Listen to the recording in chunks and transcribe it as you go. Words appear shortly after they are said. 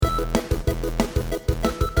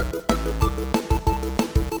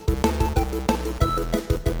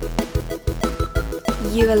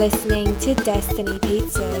You are listening to Destiny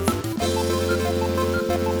Pizzas.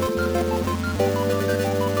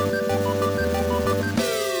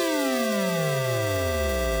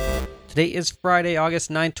 Today is Friday, August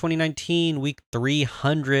 9th, 2019, week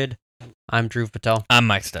 300. I'm Drew Patel. I'm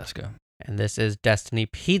Mike Stesko. And this is Destiny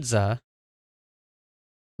Pizza.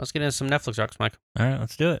 Let's get into some Netflix docs, Mike. All right,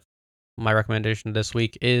 let's do it. My recommendation this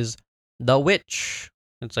week is The Witch.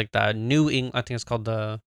 It's like the I think it's called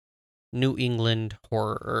the New England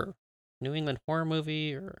horror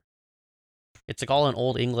movie, or it's like all in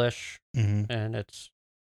Old English, and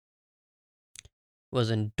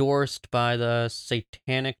was endorsed by the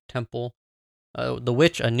Satanic Temple. The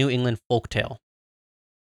Witch, a New England folktale,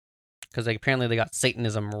 because apparently they got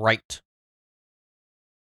Satanism right,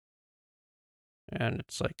 and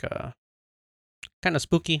it's like kind of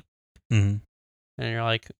spooky. And you're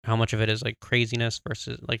like, how much of it is like craziness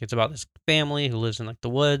versus like it's about this family who lives in like the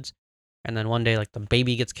woods, and then one day like the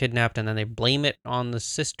baby gets kidnapped, and then they blame it on the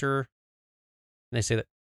sister, and they say that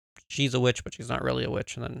she's a witch, but she's not really a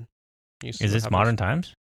witch, and then you see Is this modern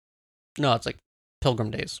times? No, it's like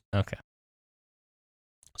Pilgrim Days. Okay.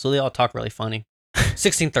 So they all talk really funny.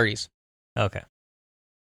 1630s. Okay.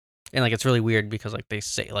 And like it's really weird because like they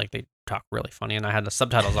say like they talk really funny, and I had the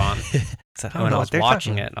subtitles on. So And when I was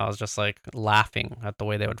watching it, I was just like laughing at the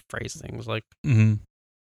way they would phrase things. Like,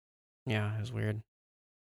 yeah, it was weird.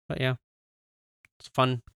 But yeah, it's a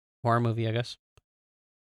fun horror movie, I guess.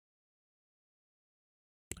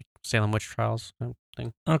 Like Salem Witch Trials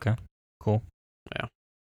thing. Okay. Cool. Yeah.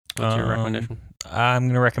 What's your recommendation? I'm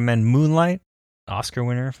going to recommend Moonlight, Oscar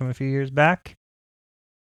winner from a few years back.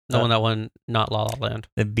 The one that won, not La La Land.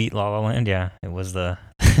 It beat La La Land, yeah. It was the...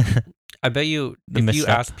 I bet you, if you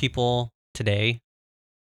ask people today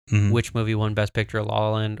which movie won Best Picture, La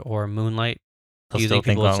La Land or Moonlight, do you think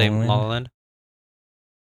people would say La La Land?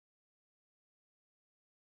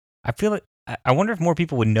 I feel like... I wonder if more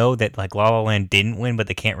people would know that like La La Land didn't win, but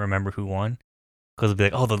they can't remember who won. Because they'll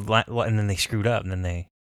be like, oh, and then they screwed up, and then they...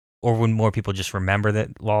 Or would more people just remember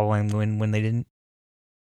that La La Land win when they didn't?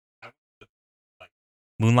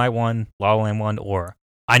 Moonlight won, La La Land won, or...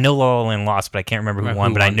 I know La La Land lost, but I can't remember who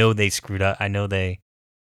won, but I know they screwed up. I know they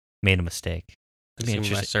made a mistake. It'd be an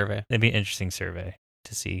interesting survey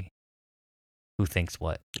to see who thinks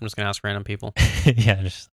what. I'm just going to ask random people. Yeah,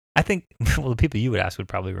 I think the people you would ask would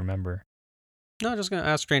probably remember. No, just going to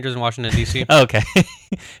ask strangers in Washington, D.C. Okay.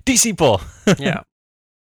 D.C. poll. Yeah.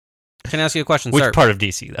 Can I ask you a question, Which sir? part of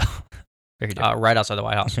D.C., though? Very different. Right outside the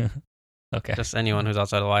White House. Okay. Just anyone who's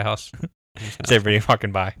outside the White House. Just everybody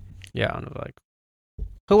walking by. Yeah, and like,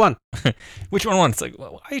 who won? Which one won? It's like, why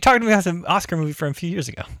are you talking to me about an Oscar movie from a few years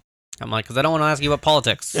ago? I'm like, because I don't want to ask you about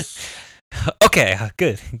politics. Okay,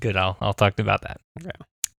 good. I'll talk about that.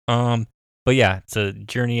 Okay. But yeah, it's a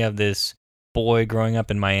journey of this boy growing up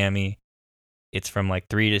in Miami. It's from like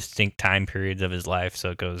 3 distinct time periods of his life.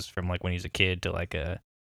 So it goes from like when he's a kid to like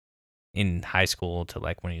in high school to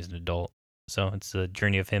like when he's an adult. So it's a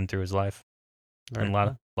journey of him through his life. Very and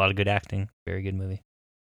a lot of good acting. Very good movie.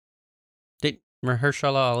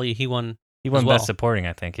 Mahershala Ali, he won. He won Best Supporting,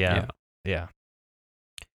 I think. Yeah. Yeah.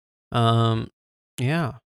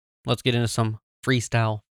 Let's get into some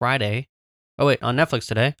Freestyle Friday. Oh wait, on Netflix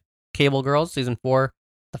today, Cable Girls season 4,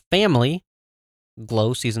 The Family,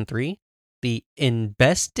 Glow season 3, The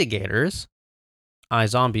Investigators,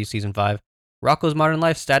 iZombie season 5, Rocko's Modern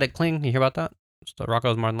Life, Static Cling. You hear about that? It's the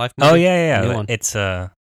Rocko's Modern Life movie. Oh yeah. New one. It's I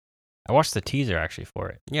watched the teaser actually for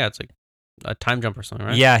it. Yeah, it's like a time jump or something,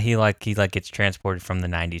 right? Yeah, he gets transported from the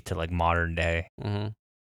 90s to like modern day. Mm-hmm.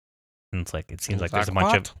 And it's like it seems like there's a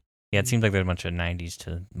bunch of it seems like there's a bunch of 90s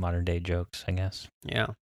to modern day jokes, I guess. Yeah.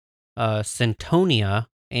 Centonia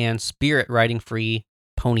and Spirit riding free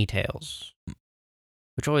ponytails.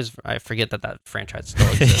 Which I forget that franchise still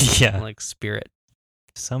exists. Yeah. Like Spirit.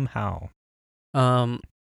 Somehow.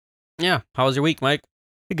 Yeah. How was your week, Mike?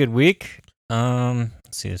 A good week.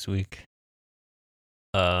 Let's see this week.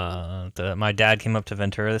 My dad came up to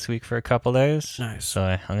Ventura this week for a couple days. Nice. So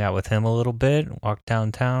I hung out with him a little bit, walked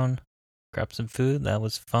downtown, grabbed some food. That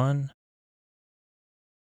was fun.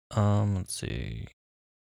 Let's see.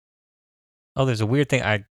 Oh, there's a weird thing.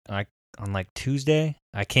 I on like Tuesday,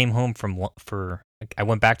 I came home I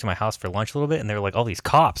went back to my house for lunch a little bit, and there were like all these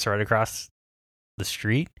cops right across the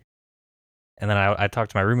street. And then I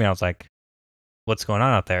talked to my roommate. I was like, "What's going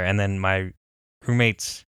on out there?" And then my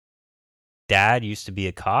roommate's dad used to be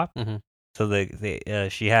a cop, so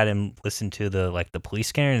she had him listen to the police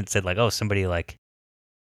scanner, and it said like, oh, somebody like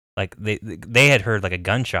they had heard like a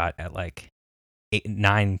gunshot at like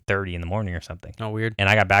 9:30 in the morning or something. Oh, weird. And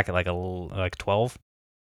I got back at like 12.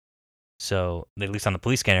 So at least on the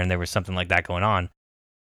police scanner, and there was something like that going on.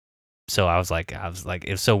 so I was like,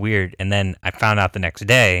 it was so weird. And then I found out the next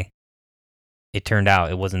day, it turned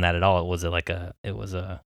out it wasn't that at all. It was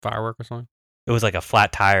a Firework or something? It was like a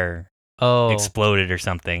flat tire exploded or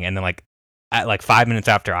something. And then at 5 minutes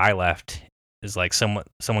after I left, is like someone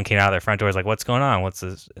came out of their front door, was like, what's going on? What's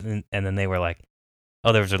this? And then they were like,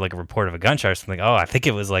 oh, there was like a report of a gunshot or something. Oh, I think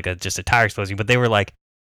it was like just a tire explosion. But they were like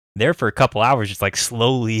there for a couple hours, just like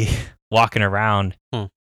slowly walking around.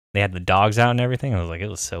 They had the dogs out and everything. I was like, it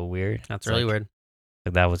was so weird. That's really weird.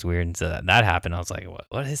 Like, that was weird. And so that happened. I was like,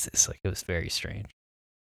 what is this? Like, it was very strange.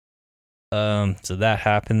 So that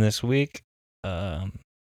happened this week. See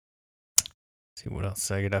what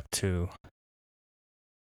else I get up to.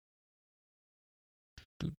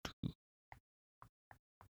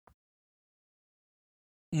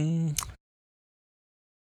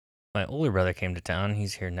 My older brother came to town.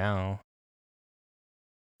 He's here now.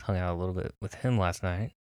 Hung out a little bit with him last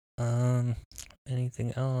night.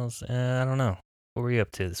 Anything else? I don't know. What were you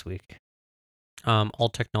up to this week? All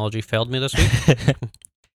technology failed me this week.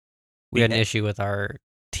 We had an issue with our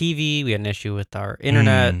TV. We had an issue with our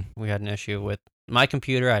internet. We had an issue with my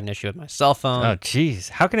computer. I had an issue with my cell phone. Oh, jeez.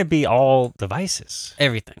 How can it be all devices?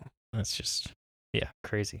 Everything. That's just,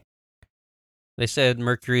 crazy. They said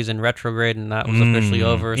Mercury's in retrograde, and that was officially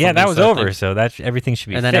over. Yeah, that was over, so everything should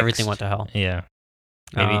be and then fixed. Everything went to hell. Yeah.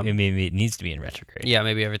 Maybe it needs to be in retrograde. Yeah,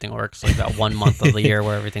 maybe everything works like that 1 month of the year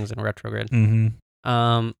where everything's in retrograde.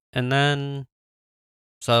 And then,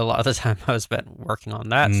 so a lot of the time I was spent working on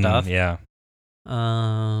that stuff. Yeah.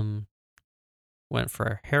 Went for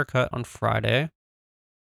a haircut on Friday,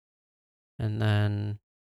 and then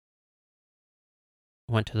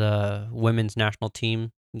went to the women's national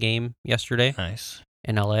team game yesterday. Nice.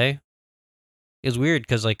 In LA. It was weird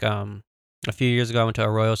because a few years ago I went to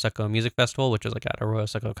Arroyo Seco Music Festival, which is like at Arroyo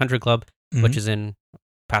Seco Country Club, which is in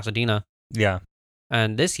Pasadena. Yeah.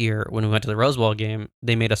 And this year, when we went to the Rose Bowl game,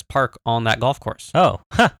 they made us park on that golf course. Oh,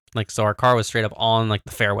 huh. Like, so our car was straight up on like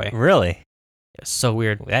the fairway. Really? It's so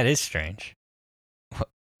weird. That is strange.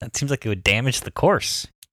 That seems like it would damage the course.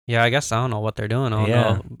 Yeah, I guess I don't know what they're doing. I don't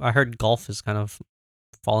know. I heard golf is kind of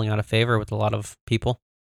falling out of favor with a lot of people.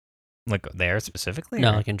 Like there specifically? No,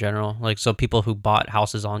 or? like in general. Like, so people who bought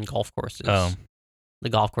houses on golf courses, the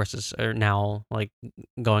golf courses are now like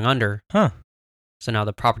going under. Huh. So now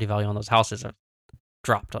the property value on those houses have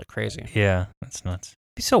dropped like crazy. Yeah, that's nuts.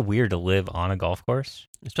 It'd be so weird to live on a golf course.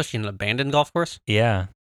 Especially in an abandoned golf course. Yeah. It'd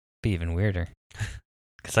be even weirder.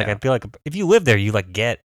 Because I feel like if you live there, you like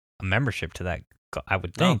get a membership to that. I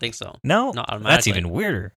would think. I don't think so. No? Not automatically. That's even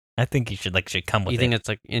weirder. I think you should come with it. You think it's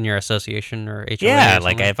like in your association or HOA? Yeah, or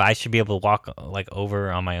like if I should be able to walk like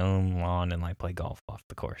over on my own lawn and like play golf off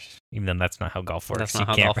the course. Even though that's not how golf works. That's not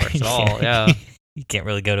how golf works at all, yeah. You can't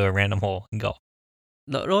really go to a random hole and golf.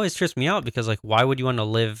 It always trips me out because like why would you want to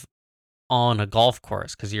live on a golf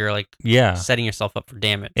course? Because you're like setting yourself up for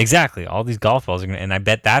damage. Exactly. All these golf balls are going to, and I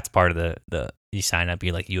bet that's part of the you sign up,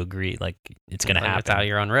 you agree, like it's going to happen. Without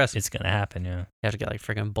your own risk. It's going to happen, yeah. You have to get like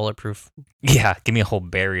freaking bulletproof. Yeah, give me a whole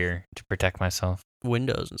barrier to protect myself.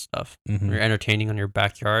 Windows and stuff. You're entertaining on your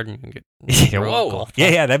backyard and you get whoa.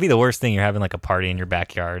 Yeah, that'd be the worst thing. You're having like a party in your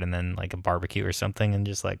backyard and then like a barbecue or something and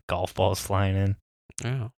just like golf balls flying in.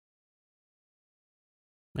 Yeah.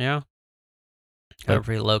 Yeah. Got a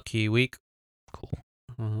pretty low-key week. Cool.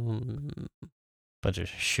 Bunch of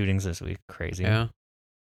shootings this week. Crazy. Yeah.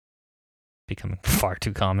 Becoming far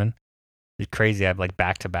too common. It's crazy. I have like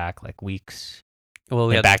back-to-back like weeks. Well,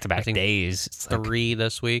 we had back-to-back days. It's 3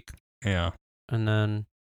 this week. Yeah. And then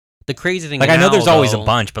the crazy thing like now, I know there's always a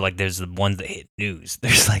bunch, but like there's the ones that hit news.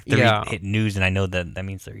 There's like hit news, and I know that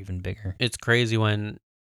means they're even bigger. It's crazy when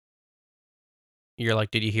you're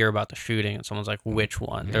like, did you hear about the shooting? And someone's like, which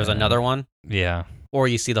one? There's another one. Yeah. Or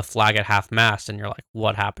you see the flag at half-mast, and you're like,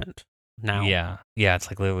 what happened now? Yeah. Yeah,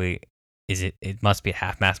 it's like literally, it must be at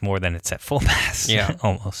half-mast more than it's at full-mast. Yeah.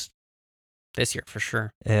 Almost. This year, for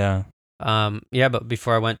sure. Yeah. Yeah, but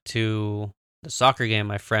before I went to the soccer game,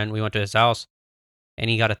 we went to his house, and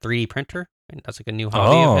he got a 3D printer, and that's like a new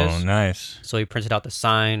hobby of his. Oh, nice. So he printed out the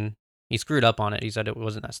sign. He screwed up on it. He said it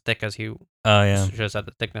wasn't as thick as he should have said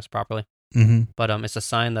the thickness properly. Mm-hmm. But it's a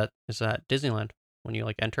sign that is at Disneyland when you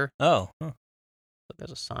like enter. Oh. Huh. So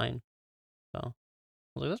there's a sign. So I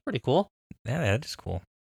was like, that's pretty cool. Yeah, that is cool.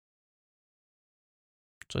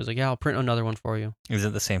 So he's like, yeah, I'll print another one for you. Is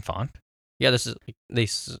it the same font? Yeah, this is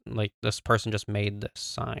this person just made this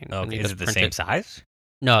sign. Okay, is it the same size?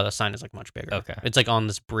 No, the sign is like much bigger. Okay. It's like on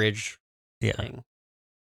this bridge thing.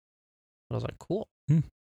 I was like, cool. I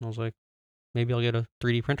was like, maybe I'll get a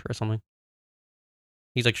 3D printer or something.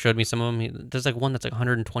 He's like, showed me some of them. There's like one that's like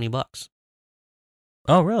 $120.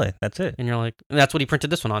 Oh, really? That's it? And you're like, and that's what he printed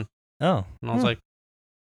this one on. Oh. And I was like,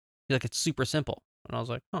 he's like, it's super simple. And I was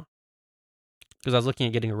like, huh. Because I was looking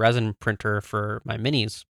at getting a resin printer for my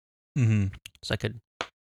minis, so I could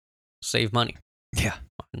save money. Yeah.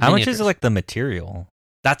 How much is like the material?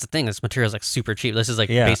 That's the thing. This material is like super cheap. This is like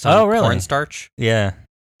Yeah. based on really? cornstarch. Yeah.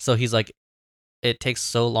 So he's like, it takes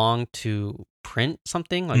so long to print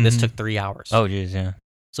something. Like this took 3 hours. Oh, geez, yeah.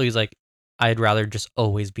 So he's like, I'd rather just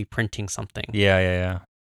always be printing something. Yeah.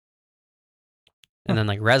 And then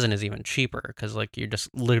like resin is even cheaper because like you just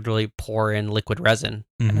literally pour in liquid resin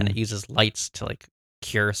and then it uses lights to like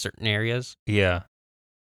cure certain areas. Yeah.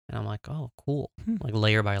 And I'm like, oh, cool. Like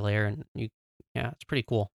layer by layer. And it's pretty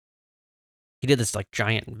cool. He did this like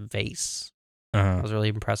giant vase. It was really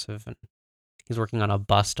impressive. And he's working on a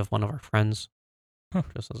bust of one of our friends.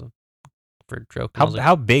 Just as for a joke.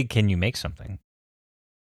 How big can you make something?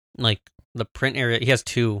 Like the print area, he has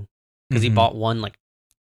two because he bought one like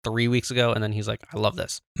 3 weeks ago, and then he's like, I love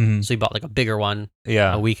this. So he bought like a bigger one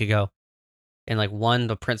a week ago. And like one,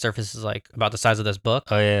 the print surface is like about the size of this book.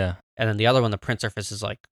 Oh, yeah. And then the other one, the print surface is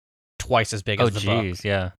like twice as big as the book.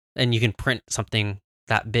 Yeah. And you can print something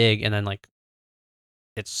that big, and then like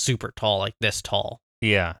it's super tall, like this tall.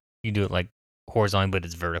 Yeah. You do it like horizontally, but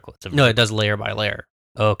it's vertical. No, it does layer by layer.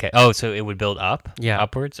 Okay. Oh, so it would build up? Yeah.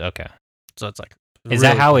 Upwards? Okay. So it's like... Is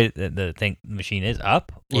that how the machine is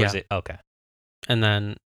up? Or is it... Okay. And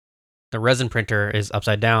then the resin printer is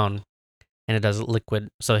upside down, and it does liquid.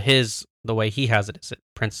 So the way he has it is it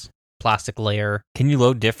prints plastic layer. Can you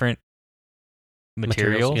load different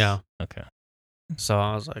materials? Yeah. Okay. So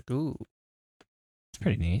I was like, ooh. It's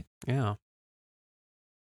pretty neat. Yeah.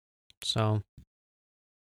 So,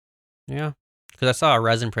 yeah. Because I saw a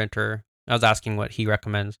resin printer. I was asking what he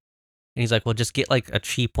recommends. And he's like, well, just get like a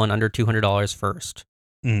cheap one under $200 first.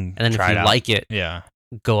 And then if you like it,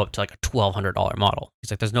 go up to like a $1,200 model.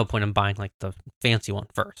 He's like, there's no point in buying like the fancy one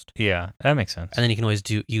first. Yeah, that makes sense. And then you can always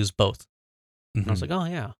use both. And I was like, oh,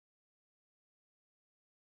 yeah.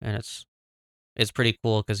 And it's pretty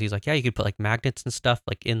cool because he's like, yeah, you could put like magnets and stuff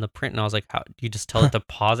like in the print. And I was like, how do you just tell it to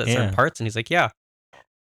pause at certain parts? And he's like, yeah.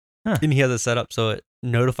 And he has it set up so it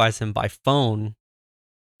notifies him by phone.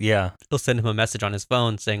 Yeah. He'll send him a message on his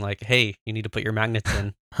phone saying like, hey, you need to put your magnets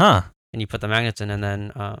in. And you put the magnets in, and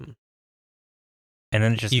then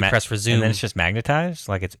it's just you press resume. And then it's just magnetized?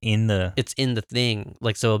 Like it's in the thing.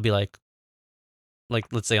 Like, so it'll be like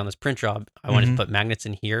let's say on this print job, I wanted to put magnets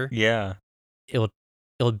in here. Yeah. It'll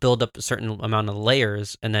build up a certain amount of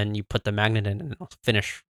layers, and then you put the magnet in, and it'll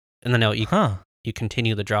finish. And then you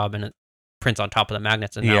continue the job, and it prints on top of the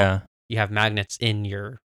magnets, and now you have magnets in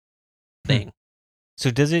your thing.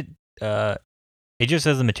 So does it? It just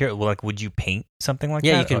says the material. Well, like, would you paint something like that?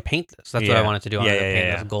 Yeah, you can paint this. That's what I wanted to do. I wanted to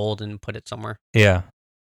paint this gold and put it somewhere. Yeah,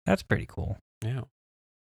 that's pretty cool. Yeah.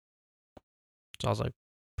 So I was like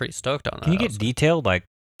pretty stoked on that. Can you get detailed like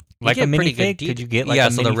a minifig? Could you get like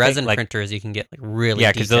a so the resin printers you can get like really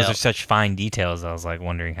because those are such fine details. I was like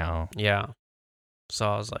wondering how. Yeah. So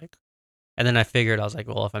I was like, and then I figured I was like,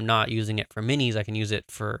 well, if I'm not using it for minis, I can use it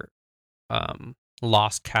for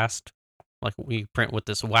lost cast. Like we print with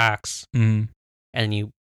this wax, and you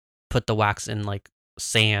put the wax in like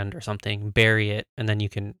sand or something, bury it, and then you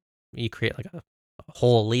create like a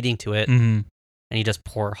hole leading to it, and you just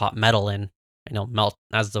pour hot metal in, and it'll melt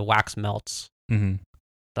as the wax melts.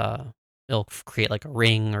 It'll create like a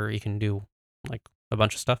ring, or you can do like a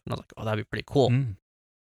bunch of stuff. And I was like, oh, that'd be pretty cool.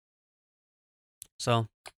 So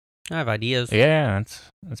I have ideas. Yeah,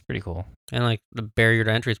 that's pretty cool. And like the barrier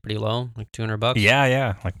to entry is pretty low, like $200.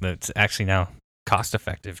 Yeah. Like it's actually now cost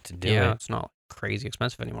effective to do it. Yeah, it's not crazy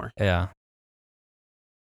expensive anymore. Yeah.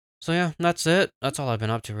 So yeah, that's it. That's all I've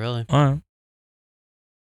been up to, really. All right.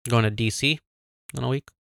 Going to DC in a week.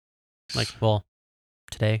 Like, well,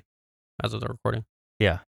 today, as of the recording.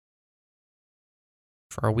 Yeah.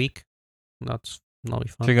 For a week. That'll be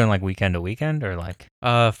fun. So you're going like weekend to weekend, or like?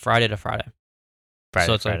 Friday to Friday.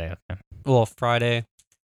 So it's Friday. Like, well, Friday,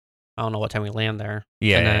 I don't know what time we land there.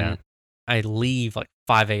 Yeah. And then I leave like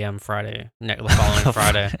 5 a.m. Friday, the following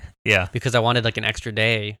Friday. Yeah. Because I wanted like an extra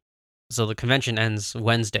day. So the convention ends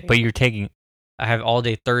Wednesday. But you're taking... I have all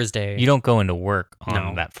day Thursday. You don't go into work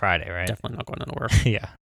on that Friday, right? Definitely not going into work. Yeah.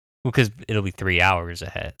 Because it'll be 3 hours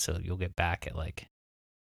ahead, so you'll get back at like...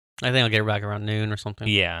 I think I'll get back around noon or something.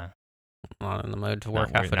 Yeah. I'm not in the mood to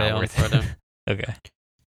work half a day on Friday. Okay.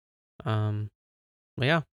 But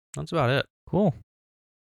yeah, that's about it. Cool.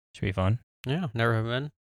 Should be fun. Yeah, never have been.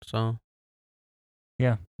 So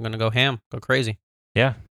yeah, I'm gonna go ham, go crazy.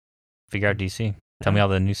 Yeah. Figure out DC. Tell me all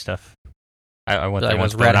the new stuff. I went there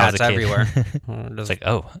once red hats everywhere. It's like,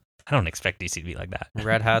 oh, I don't expect DC to be like that.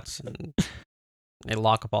 Red hats, and they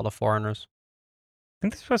lock up all the foreigners.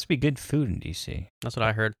 think there's supposed to be good food in DC. That's what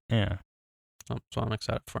I heard. Yeah. That's what I'm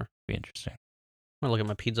excited for. Be interesting. I'm gonna look at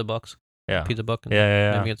my pizza bucks. Yeah. Pizza book. And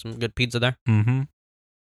Yeah. maybe get some good pizza there. Mm-hmm.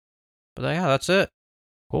 But yeah, that's it.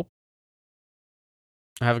 Cool.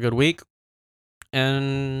 Have a good week.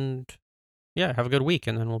 And yeah, have a good week.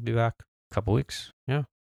 And then we'll be back. Couple weeks. Yeah.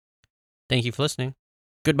 Thank you for listening.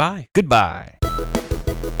 Goodbye. Goodbye.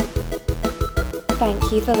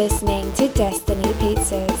 Thank you for listening to Destiny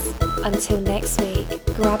Pizzas. Until next week,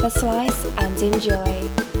 grab a slice and enjoy.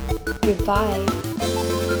 Goodbye.